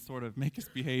that can just sort of make us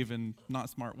behave in not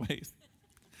smart ways.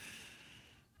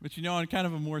 But on kind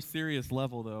of a more serious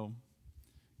level, though,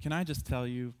 can I just tell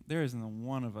you, there isn't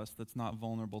one of us that's not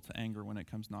vulnerable to anger when it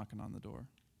comes knocking on the door.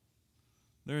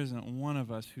 There isn't one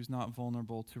of us who's not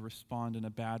vulnerable to respond in a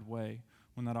bad way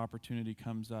when that opportunity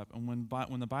comes up. And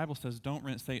when the Bible says don't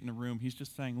rent Satan a room, he's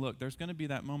just saying, look, there's going to be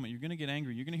that moment. You're going to get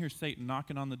angry. You're going to hear Satan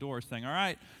knocking on the door saying, all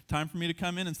right, time for me to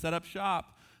come in and set up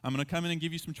shop. I'm going to come in and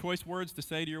give you some choice words to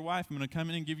say to your wife. I'm going to come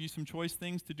in and give you some choice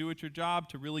things to do at your job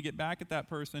to really get back at that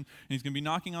person. And he's going to be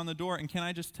knocking on the door. And can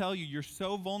I just tell you, you're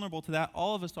so vulnerable to that.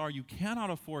 All of us are. You cannot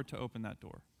afford to open that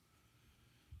door.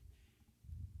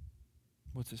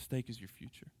 What's at stake is your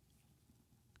future.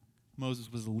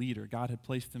 Moses was a leader. God had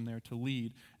placed him there to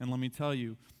lead. And let me tell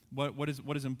you, what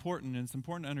is important, and it's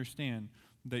important to understand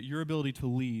that your ability to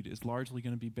lead is largely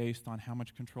going to be based on how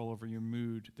much control over your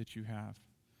mood that you have.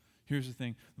 Here's the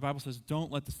thing. The Bible says,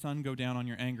 don't let the sun go down on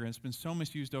your anger. And it's been so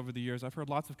misused over the years. I've heard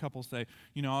lots of couples say,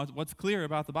 what's clear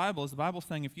about the Bible is the Bible's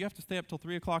saying if you have to stay up till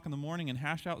 3 o'clock in the morning and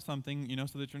hash out something,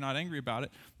 so that you're not angry about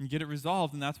it and get it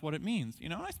resolved, and that's what it means.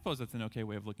 I suppose that's an okay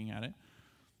way of looking at it.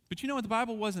 But what? The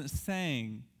Bible wasn't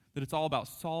saying that it's all about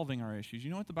solving our issues. You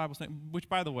know what the Bible's saying? Which,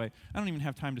 by the way, I don't even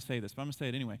have time to say this, but I'm going to say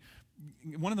it anyway.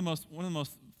 One of the most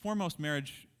foremost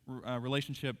marriage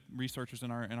relationship researchers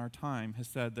in our time has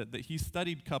said that he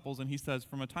studied couples, and he says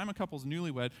from a time a couple's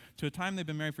newlywed to a time they've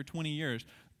been married for 20 years,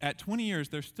 at 20 years,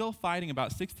 they're still fighting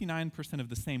about 69% of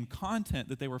the same content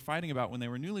that they were fighting about when they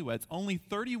were newlyweds. Only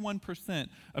 31%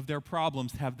 of their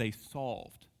problems have they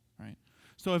solved, right?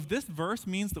 So if this verse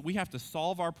means that we have to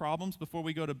solve our problems before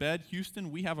we go to bed,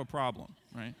 Houston, we have a problem,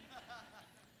 right?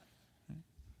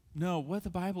 No, what the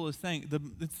Bible is saying,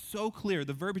 it's so clear.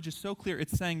 The verbiage is so clear.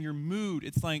 It's saying your mood.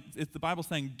 It's the Bible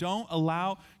saying don't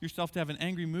allow yourself to have an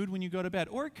angry mood when you go to bed.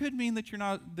 Or it could mean that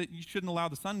you shouldn't allow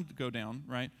the sun to go down,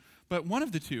 right? But one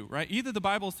of the two, right? Either the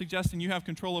Bible is suggesting you have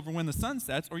control over when the sun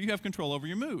sets, or you have control over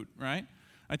your mood, right?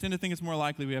 I tend to think it's more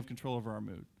likely we have control over our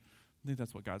mood. I think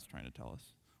that's what God's trying to tell us.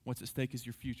 What's at stake is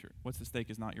your future. What's at stake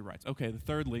is not your rights. Okay,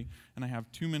 thirdly, and I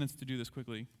have 2 minutes to do this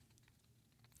quickly.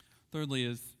 Thirdly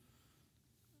is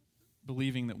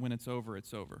believing that when it's over,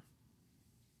 it's over.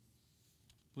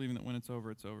 Believing that when it's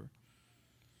over, it's over.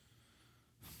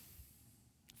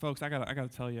 Folks, I gotta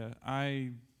tell you, I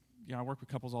work with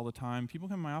couples all the time. People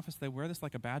come in my office, they wear this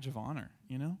like a badge of honor,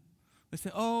 you know? They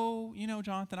say, oh,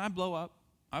 Jonathan, I blow up,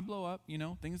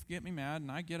 things get me mad,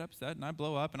 and I get upset, and I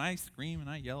blow up, and I scream, and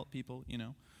I yell at people,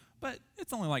 But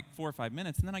it's only like 4 or 5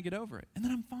 minutes, and then I get over it, and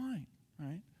then I'm fine,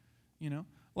 right?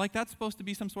 Like that's supposed to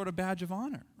be some sort of badge of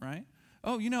honor, right?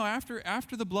 Oh,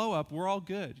 after the blow up, we're all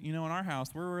good. In our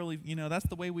house, we're really, that's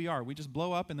the way we are. We just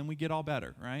blow up and then we get all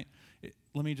better, right?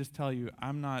 Let me just tell you,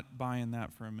 I'm not buying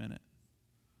that for a minute.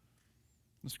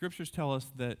 The scriptures tell us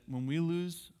that when we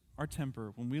lose our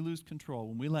temper, when we lose control,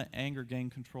 when we let anger gain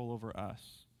control over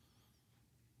us,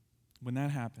 when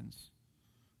that happens,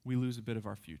 we lose a bit of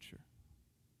our future.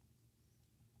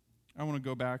 I want to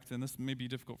go back to, and this may be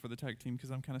difficult for the tech team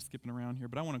because I'm kind of skipping around here,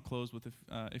 but I want to close with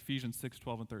Ephesians 6,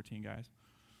 12, and 13, guys.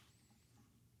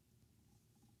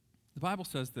 The Bible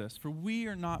says this, for we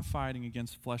are not fighting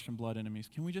against flesh and blood enemies.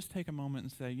 Can we just take a moment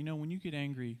and say, when you get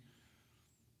angry,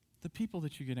 the people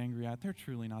that you get angry at, they're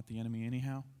truly not the enemy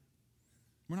anyhow.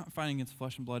 We're not fighting against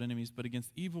flesh and blood enemies, but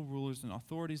against evil rulers and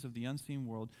authorities of the unseen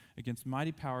world, against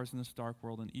mighty powers in this dark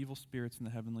world and evil spirits in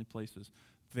the heavenly places.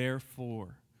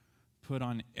 Therefore, put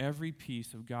on every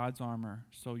piece of God's armor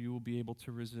so you will be able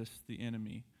to resist the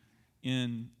enemy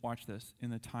in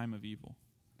the time of evil.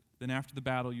 Then after the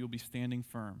battle, you'll be standing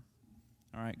firm.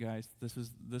 All right, guys, this is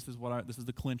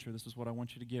the clincher. This is what I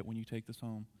want you to get when you take this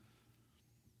home.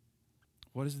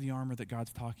 What is the armor that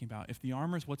God's talking about? If the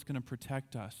armor is what's going to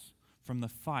protect us from the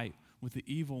fight with the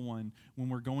evil one when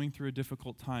we're going through a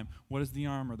difficult time, what is the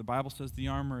armor? The Bible says the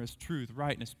armor is truth,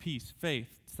 rightness, peace,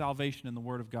 faith, salvation, and the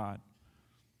Word of God.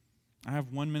 I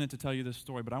have 1 minute to tell you this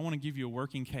story, but I want to give you a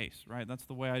working case, right? That's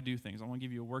the way I do things. I want to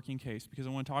give you a working case because I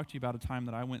want to talk to you about a time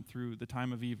that I went through, the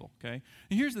time of evil, okay?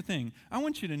 And here's the thing. I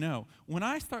want you to know, when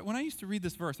I used to read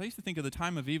this verse, I used to think of the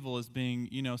time of evil as being,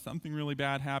 something really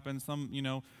bad happened,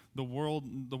 the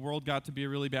world got to be a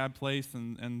really bad place,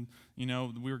 and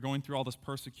we were going through all this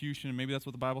persecution, and maybe that's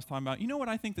what the Bible's talking about. You know what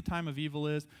I think the time of evil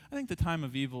is? I think the time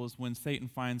of evil is when Satan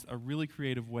finds a really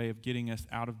creative way of getting us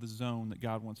out of the zone that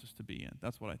God wants us to be in.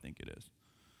 That's what I think it is.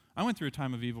 I went through a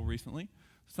time of evil recently.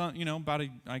 So, about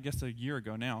a year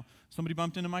ago now. Somebody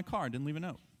bumped into my car, didn't leave a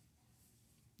note.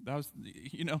 That was,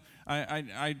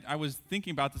 I was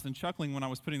thinking about this and chuckling when I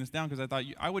was putting this down because I thought,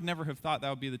 I would never have thought that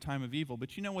would be the time of evil.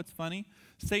 But you know what's funny?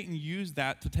 Satan used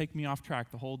that to take me off track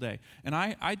the whole day. And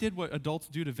I did what adults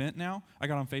do to vent now. I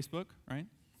got on Facebook, right?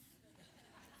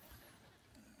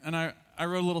 And I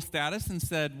wrote a little status and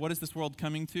said, what is this world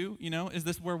coming to? Is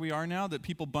this where we are now, that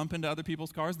people bump into other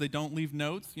people's cars, they don't leave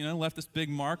notes, left this big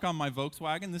mark on my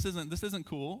Volkswagen. This isn't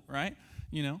cool, right?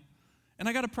 And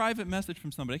I got a private message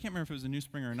from somebody. I can't remember if it was a New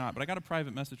Springer or not, but I got a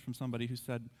private message from somebody who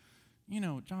said,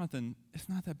 Jonathan, it's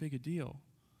not that big a deal.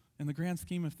 In the grand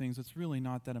scheme of things, it's really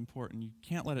not that important. You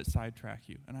can't let it sidetrack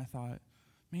you. And I thought,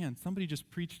 man, somebody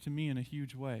just preached to me in a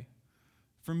huge way.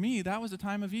 For me, that was a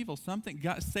time of evil.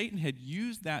 Satan had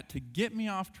used that to get me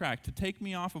off track, to take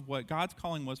me off of what God's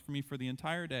calling was for me for the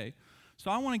entire day.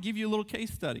 So I want to give you a little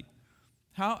case study.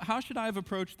 How should I have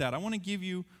approached that? I want to give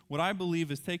you what I believe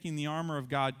is taking the armor of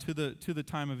God to the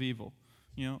time of evil.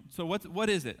 So what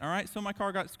is it? All right, so my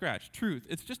car got scratched. Truth,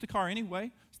 it's just a car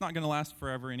anyway. It's not going to last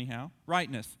forever anyhow.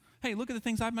 Rightness, hey, look at the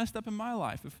things I've messed up in my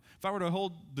life. If I were to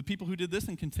hold the people who did this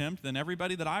in contempt, then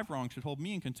everybody that I've wronged should hold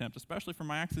me in contempt, especially for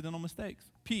my accidental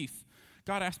mistakes. Peace,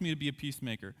 God asked me to be a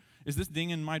peacemaker. Is this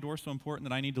ding in my door so important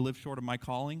that I need to live short of my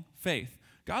calling? Faith,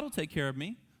 God will take care of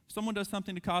me. If someone does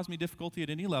something to cause me difficulty at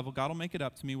any level, God will make it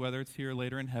up to me, whether it's here or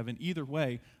later in heaven. Either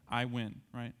way, I win,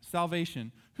 right?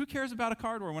 Salvation. Who cares about a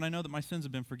car door when I know that my sins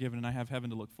have been forgiven and I have heaven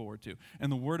to look forward to? And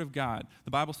the Word of God.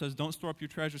 The Bible says, don't store up your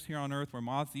treasures here on earth where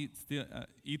moths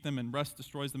eat them and rust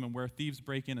destroys them and where thieves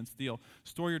break in and steal.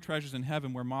 Store your treasures in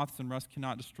heaven where moths and rust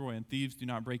cannot destroy and thieves do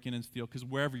not break in and steal, because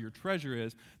wherever your treasure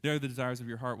is, there the desires of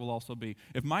your heart will also be.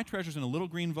 If my treasure's in a little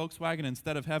green Volkswagen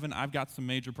instead of heaven, I've got some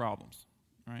major problems,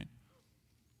 right?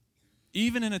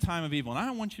 Even in a time of evil. And I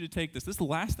don't want you to take this. This is the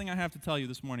last thing I have to tell you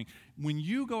this morning. When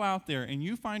you go out there and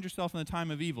you find yourself in a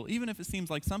time of evil, even if it seems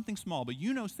like something small, but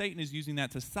you know Satan is using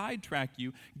that to sidetrack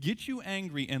you, get you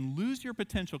angry, and lose your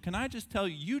potential, can I just tell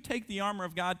you, you take the armor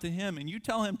of God to him and you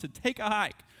tell him to take a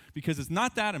hike, because it's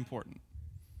not that important.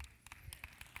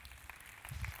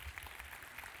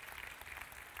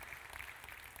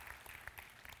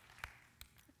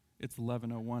 It's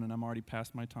 11:01 and I'm already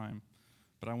past my time,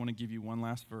 but I want to give you one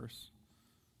last verse.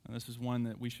 And this is one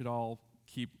that we should all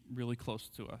keep really close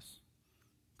to us.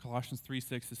 Colossians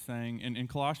 3:6 is saying, and in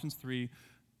Colossians 3,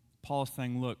 Paul is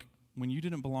saying, look, when you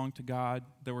didn't belong to God,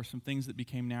 there were some things that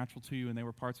became natural to you and they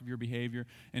were parts of your behavior.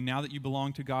 And now that you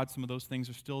belong to God, some of those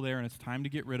things are still there and it's time to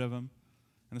get rid of them.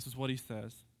 And this is what he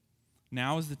says.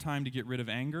 Now is the time to get rid of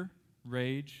anger,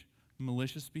 rage,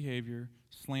 malicious behavior,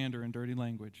 slander, and dirty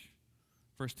language.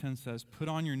 Verse 10 says, put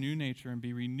on your new nature and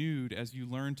be renewed as you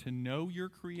learn to know your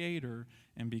Creator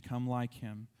and become like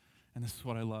him. And this is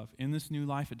what I love. In this new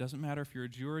life, it doesn't matter if you're a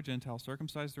Jew or a Gentile,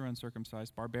 circumcised or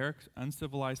uncircumcised, barbaric,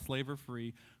 uncivilized, slave or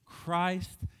free.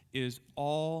 Christ is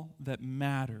all that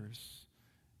matters,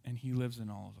 and he lives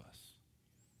in all of us.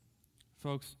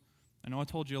 Folks, I know I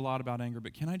told you a lot about anger,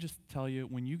 but can I just tell you,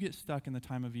 when you get stuck in the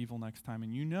time of evil next time,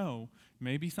 and you know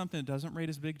maybe something that doesn't rate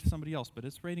as big to somebody else, but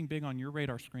it's rating big on your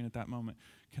radar screen at that moment,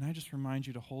 can I just remind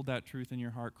you to hold that truth in your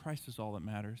heart? Christ is all that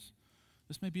matters.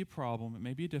 This may be a problem. It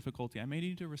may be a difficulty. I may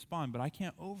need to respond, but I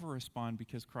can't over-respond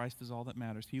because Christ is all that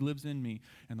matters. He lives in me,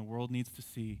 and the world needs to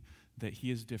see that he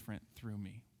is different through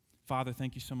me. Father,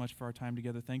 thank you so much for our time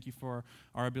together. Thank you for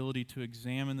our ability to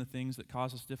examine the things that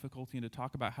cause us difficulty and to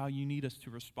talk about how you need us to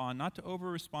respond, not to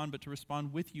over-respond, but to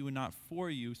respond with you and not for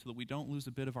you so that we don't lose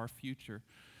a bit of our future.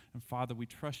 And Father, we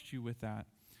trust you with that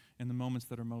in the moments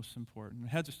that are most important.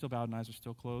 Heads are still bowed and eyes are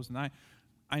still closed. And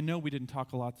I know we didn't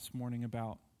talk a lot this morning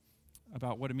about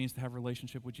what it means to have a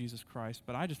relationship with Jesus Christ,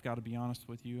 but I just got to be honest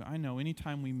with you. I know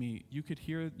anytime we meet, you could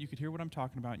hear what I'm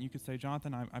talking about, and you could say,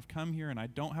 Jonathan, I've come here and I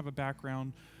don't have a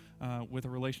background with a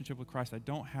relationship with Christ. I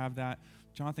don't have that.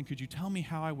 Jonathan, could you tell me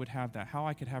how I would have that, how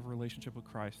I could have a relationship with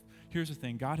Christ? Here's the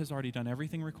thing. God has already done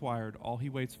everything required. All he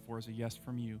waits for is a yes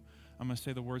from you. I'm going to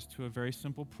say the words to a very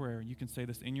simple prayer. You can say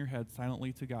this in your head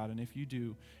silently to God, and if you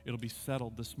do, it'll be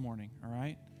settled this morning, all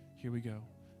right? Here we go.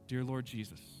 Dear Lord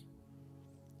Jesus,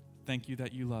 thank you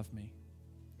that you love me.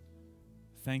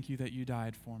 Thank you that you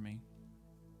died for me.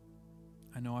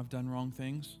 I know I've done wrong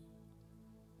things.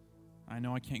 I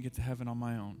know I can't get to heaven on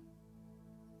my own.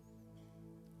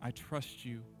 I trust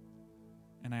you,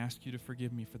 and I ask you to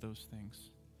forgive me for those things.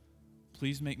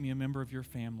 Please make me a member of your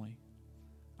family.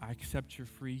 I accept your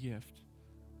free gift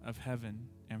of heaven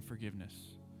and forgiveness.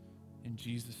 In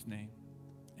Jesus' name,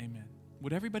 amen.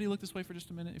 Would everybody look this way for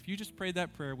just a minute? If you just prayed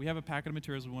that prayer, we have a packet of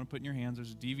materials we want to put in your hands.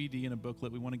 There's a DVD and a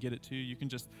booklet. We want to get it to you. You can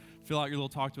just fill out your little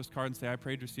Talk to Us card and say, I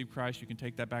prayed to receive Christ. You can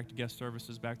take that back to guest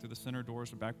services, back through the center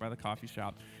doors, or back by the coffee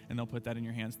shop, and they'll put that in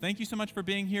your hands. Thank you so much for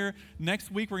being here.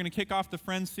 Next week, we're going to kick off the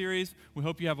Friends series. We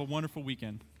hope you have a wonderful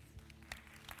weekend.